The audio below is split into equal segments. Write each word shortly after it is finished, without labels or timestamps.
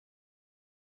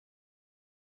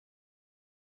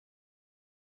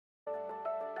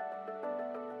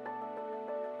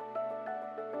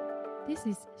This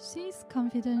is She's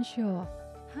Confidential.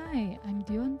 Hi, I'm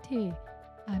Deonte.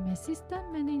 I'm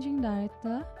Assistant Managing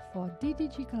Director for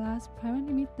DDG Glass Private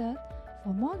Limited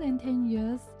for more than 10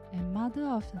 years and mother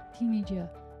of a teenager.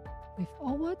 With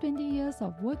over 20 years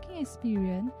of working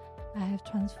experience, I have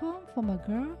transformed from a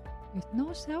girl with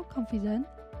no self-confidence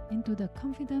into the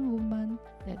confident woman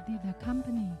that lead the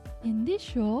company. In this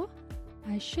show,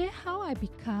 I share how I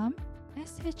become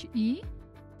SHE,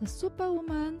 the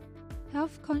superwoman,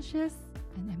 health-conscious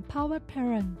and empowered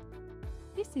parent.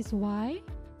 This is why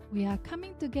we are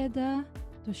coming together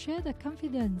to share the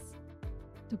confidence.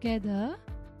 Together,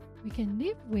 we can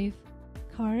live with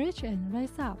courage and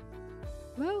rise up.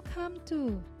 Welcome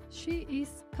to She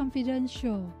is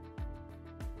Confidential.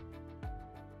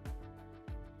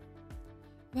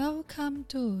 Welcome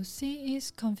to She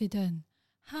is Confident.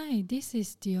 Hi, this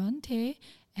is Deonte,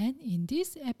 and in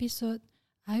this episode,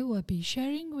 I will be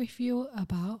sharing with you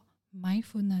about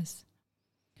mindfulness.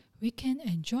 We can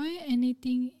enjoy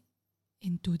anything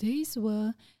in today's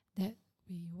world that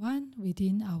we want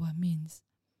within our means.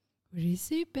 We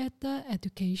receive better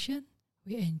education,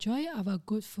 we enjoy our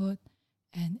good food,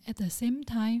 and at the same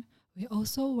time, we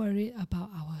also worry about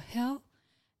our health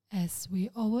as we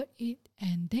overeat,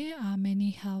 and there are many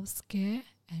health scares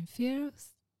and fears,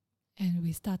 and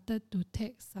we started to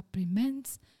take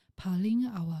supplements, piling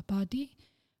our body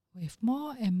with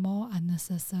more and more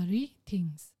unnecessary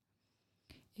things.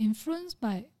 Influenced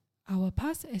by our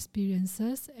past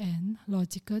experiences and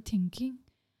logical thinking,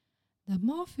 the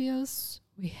more fears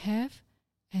we have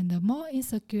and the more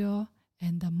insecure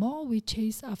and the more we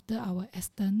chase after our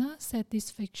external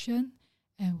satisfaction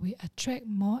and we attract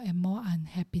more and more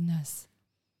unhappiness.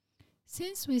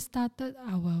 Since we started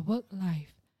our work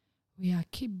life, we are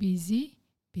keep busy.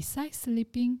 Besides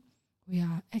sleeping, we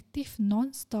are active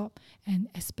non-stop, and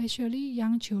especially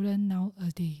young children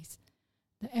nowadays.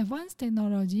 The advanced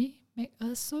technology make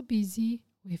us so busy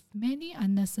with many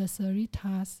unnecessary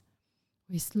tasks.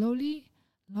 We slowly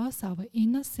lost our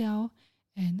inner self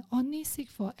and only seek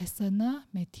for external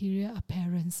material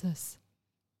appearances.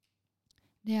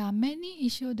 There are many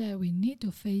issues that we need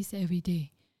to face every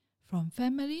day, from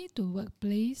family to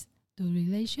workplace to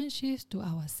relationships to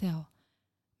ourselves.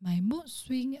 My mood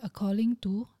swing according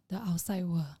to the outside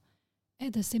world.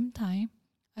 At the same time,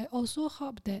 I also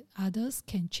hope that others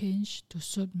can change to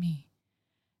suit me.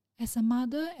 As a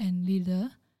mother and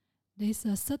leader, there is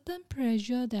a certain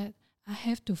pressure that I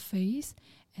have to face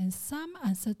and some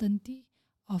uncertainty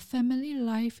of family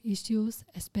life issues,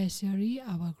 especially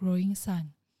our growing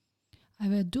son. I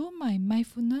will do my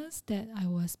mindfulness that I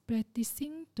was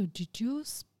practicing to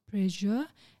reduce pressure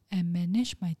and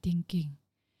manage my thinking,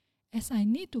 as I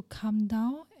need to calm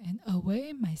down and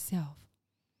aware myself.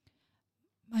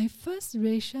 My first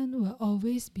reaction will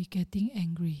always be getting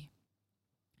angry.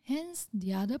 Hence,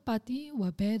 the other party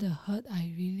will bear the hurt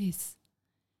I release.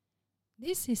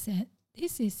 This is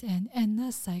an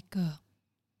endless cycle.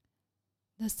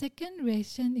 The second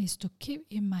reaction is to keep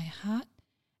in my heart,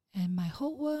 and my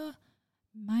whole world,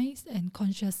 mind and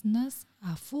consciousness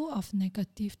are full of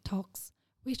negative thoughts,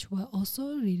 which will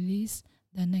also release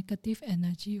the negative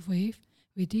energy wave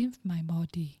within my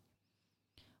body.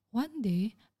 One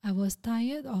day, I was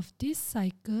tired of this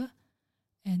cycle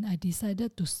and I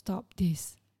decided to stop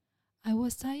this. I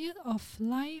was tired of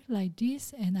life like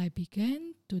this and I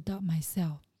began to doubt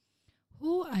myself,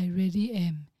 who I really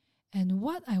am and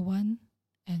what I want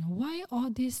and why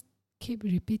all this keep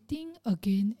repeating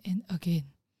again and again.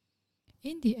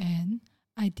 In the end,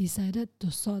 I decided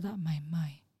to sort out my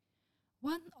mind.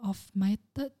 One of my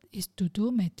methods is to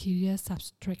do material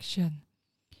subtraction,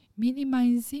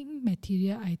 minimizing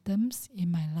material items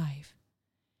in my life.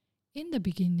 In the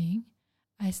beginning,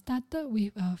 I started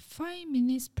with a 5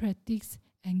 minutes practice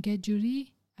and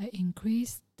gradually I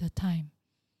increased the time.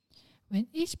 When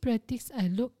each practice I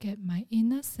look at my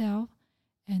inner self,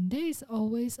 and there is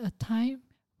always a time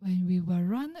when we will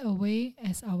run away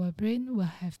as our brain will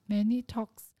have many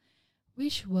thoughts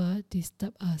which will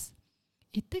disturb us.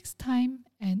 It takes time,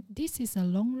 and this is a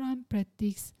long-run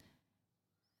practice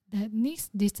that needs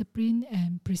discipline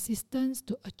and persistence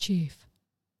to achieve.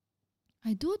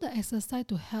 I do the exercise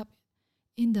to help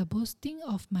in the boosting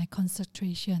of my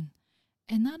concentration.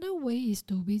 Another way is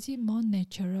to visit more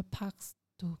natural parks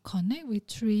to connect with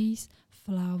trees,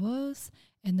 flowers,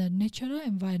 and the natural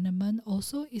environment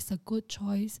also is a good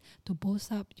choice to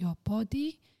boost up your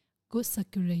body, good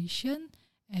circulation,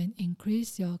 and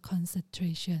increase your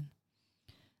concentration.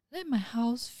 Let my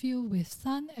house fill with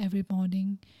sun every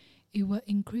morning. It will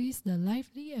increase the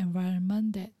lively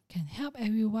environment that can help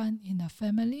everyone in the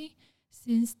family,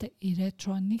 since the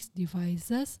electronic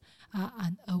devices are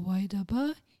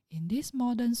unavoidable in this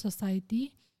modern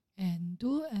society and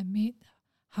do emit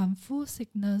harmful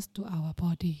signals to our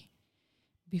body.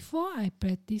 Before I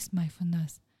practiced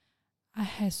mindfulness, I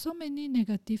had so many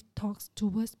negative thoughts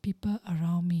towards people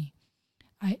around me.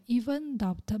 I even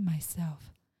doubted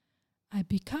myself. I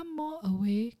become more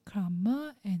aware,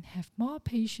 calmer, and have more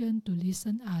patience to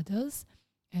listen to others.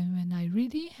 And when I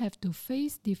really have to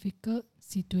face difficult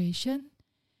situations,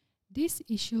 this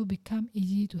issue become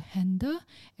easy to handle,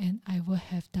 and I will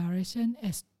have direction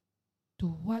as to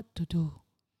what to do.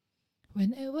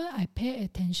 Whenever I pay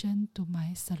attention to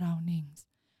my surroundings,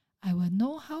 I will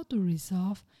know how to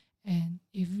resolve, and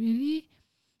if really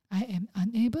I am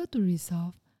unable to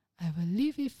resolve, I will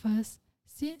leave it first,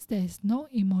 since there is no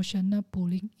emotional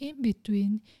pulling in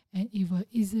between, and it will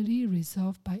easily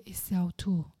resolve by itself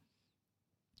too.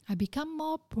 I become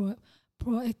more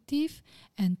proactive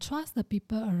and trust the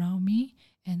people around me,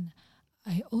 and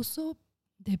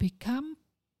they become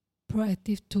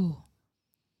proactive too.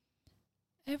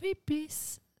 Every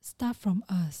piece starts from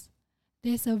us.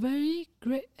 There's a very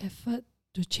great effort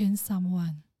to change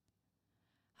someone.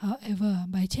 However,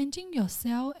 by changing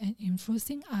yourself and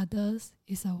influencing others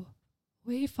is a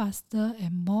way faster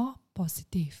and more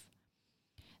positive.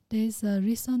 There is a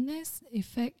resonance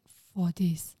effect for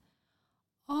this.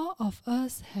 All of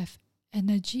us have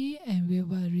energy, and we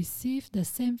will receive the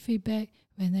same feedback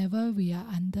whenever we are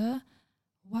under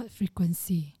what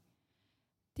frequency.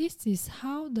 This is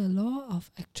how the law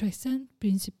of attraction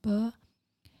principle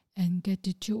and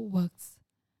gratitude works.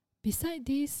 Besides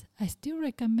this, I still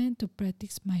recommend to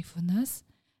practice mindfulness.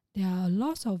 There are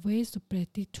lots of ways to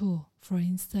practice too. For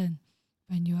instance,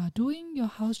 when you are doing your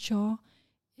house chore,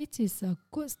 it is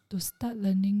good to start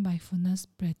learning mindfulness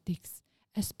practice,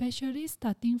 especially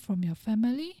starting from your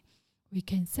family. We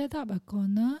can set up a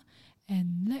corner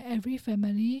and let every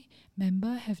family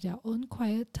member have their own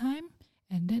quiet time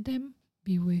and let them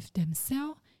be with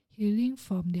themselves, healing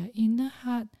from their inner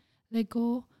heart. Let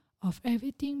go of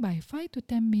everything by 5 to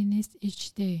 10 minutes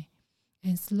each day.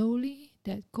 And slowly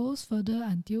that goes further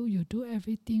until you do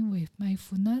everything with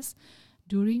mindfulness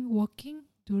during walking,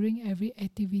 during every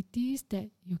activities that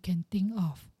you can think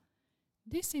of.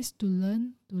 This is to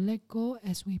learn to let go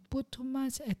as we put too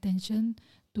much attention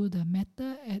to the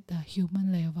matter at the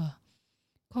human level,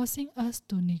 causing us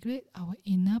to neglect our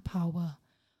inner power,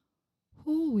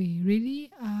 who we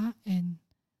really are and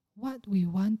what we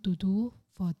want to do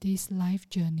for this life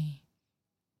journey.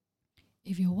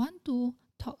 If you want to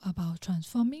talk about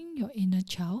transforming your inner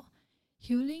child,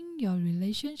 healing your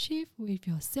relationship with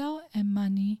yourself and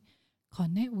money,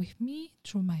 connect with me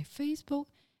through my Facebook,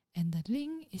 and the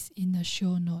link is in the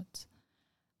show notes.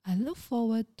 I look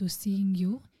forward to seeing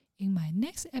you in my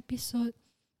next episode,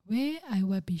 where I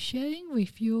will be sharing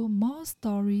with you more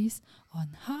stories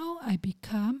on how I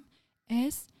become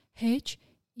SHE,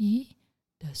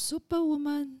 the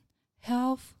superwoman,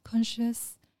 health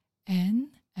conscious,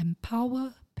 and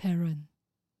empowered parent.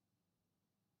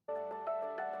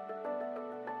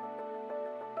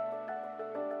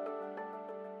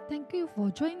 Thank you for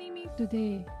joining me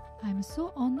today. I'm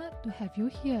so honored to have you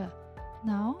here.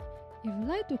 Now, if you'd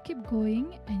like to keep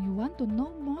going and you want to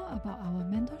know more about our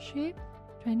mentorship,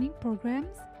 training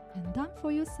programs, and done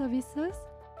for you services,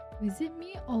 visit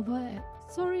me over at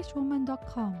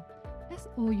soulrichwoman.com.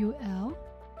 SOULRICHWOMAN.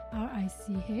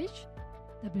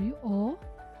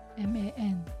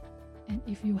 And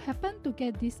if you happen to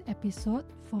get this episode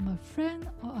from a friend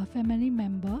or a family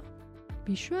member,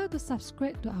 be sure to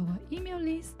subscribe to our email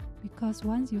list, because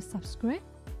once you subscribe,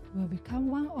 you will become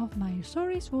one of my Soul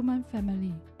Rich Woman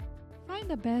family. Find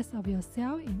the best of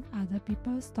yourself in other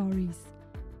people's stories.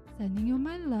 Sending you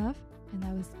my love, and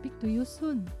I will speak to you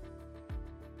soon.